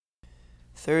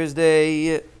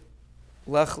Thursday,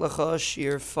 Lech Lecha,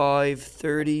 Shiur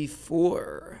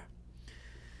 534.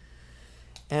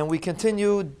 And we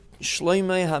continue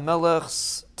Shloimeh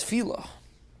HaMelech's Tefillah,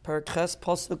 Perek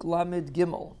Pasuk Lamed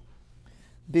Gimel.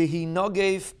 Behi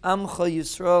Nogev Amcha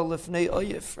Yisrael Lefnei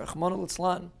Oyef, Rachmana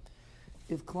Litzlan.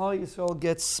 If Klal Yisrael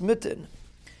gets smitten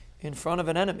in front of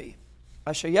an enemy,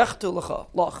 Asher Yachtu Lecha,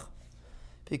 Lach,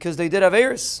 because they did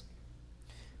Averis.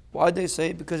 Why'd they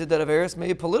say because they did Averis?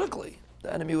 Maybe politically.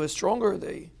 The enemy was stronger,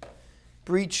 they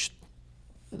breached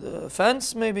the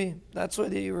fence, maybe. That's why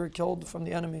they were killed from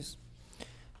the enemies.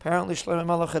 Apparently, Shlomo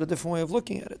Melech had a different way of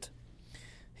looking at it.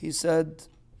 He said,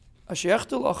 Asher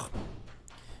Yachtu Lach.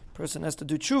 Person has to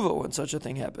do tshuva when such a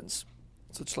thing happens.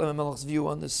 That's what Shlomo Melech's view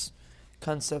on this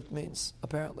concept means,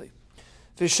 apparently.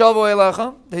 V'shavu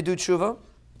elecha, they do tshuva.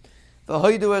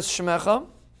 V'hoidu es shemecha,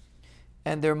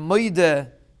 and they're moide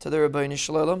to the Rabbeinu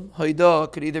Shalom.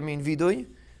 Hoida could either mean vidui,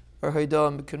 or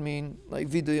hoida could mean like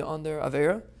vidui on their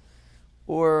avera,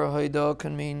 or hoida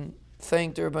can mean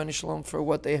thank the Rabbeinu Shalom for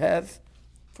what they have,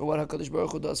 for what HaKadosh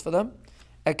Baruch Hu does for them.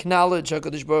 Acknowledge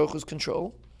HaKadosh Baruch Hu's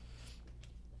control.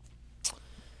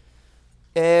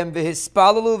 And they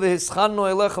daven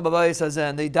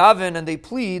and they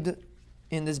plead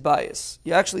in this bias.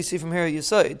 You actually see from here, you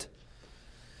said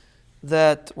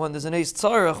that when there's an Eis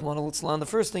Tzarech, the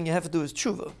first thing you have to do is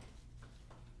tshuva.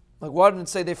 Like, why didn't it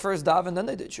say they first daven, then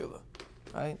they did tshuva?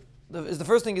 Right? Is the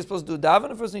first thing you're supposed to do daven,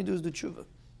 the first thing you do is do tshuva?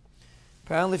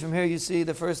 Apparently from here you see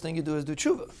the first thing you do is do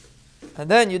tshuva. And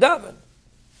then you daven.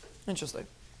 Interesting.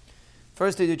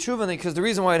 First they do tshuva, because the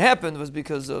reason why it happened was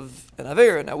because of an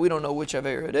avera. Now we don't know which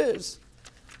avera it is.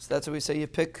 So that's why we say you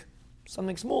pick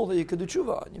something small that you could do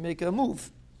tshuva on. You make a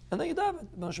move. And then you daven.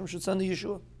 The Melochim should send the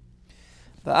Yeshua.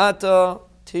 V'ata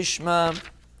tishma.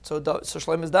 So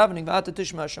Shlomo is davening. V'ata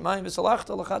tishma shamayim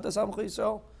v'salachta l'chat Samcha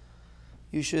Yisrael.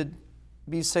 You should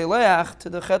be seleach to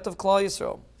the chet of Klal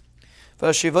Yisrael.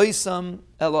 V'ashivaisam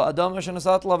elo adama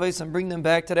shenasat laveisam. Bring them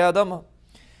back to the adama.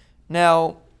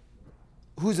 Now,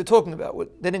 who's it talking about?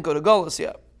 They didn't go to Golus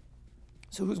yet.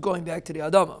 So who's going back to the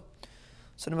Adama?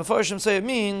 So the Mefarshim say it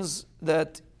means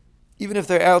that even if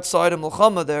they're outside of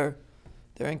Melchama, they're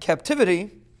in captivity.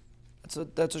 That's the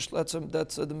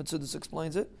Mitzvah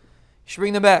explains it. You should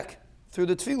bring them back. Through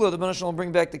the Tefillah, the Melochim will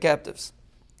bring back the captives.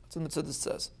 That's what the Mitzvah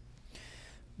says.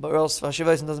 But else,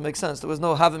 Vashivaisin doesn't make sense. There was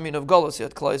no Havamin of Golus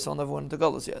yet. Klal Yisrael never went into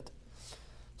Golus yet.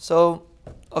 So,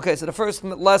 okay, so the first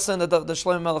lesson that the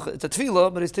Shlomo Melech, it's a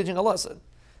tefillah, but he's teaching a lesson.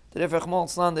 That if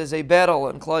there's a battle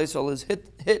and Klal Yisrael is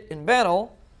hit in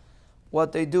battle,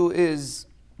 what they do is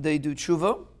they do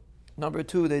tshuva. Number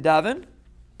two, they daven,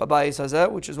 Babayis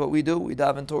Hazeh, which is what we do. We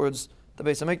daven towards the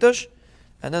Beis HaMikdash,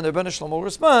 and then the Rebbeinu Shalom will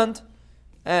respond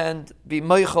and be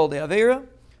meichel the avera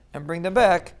and bring them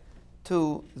back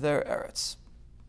to their eretz.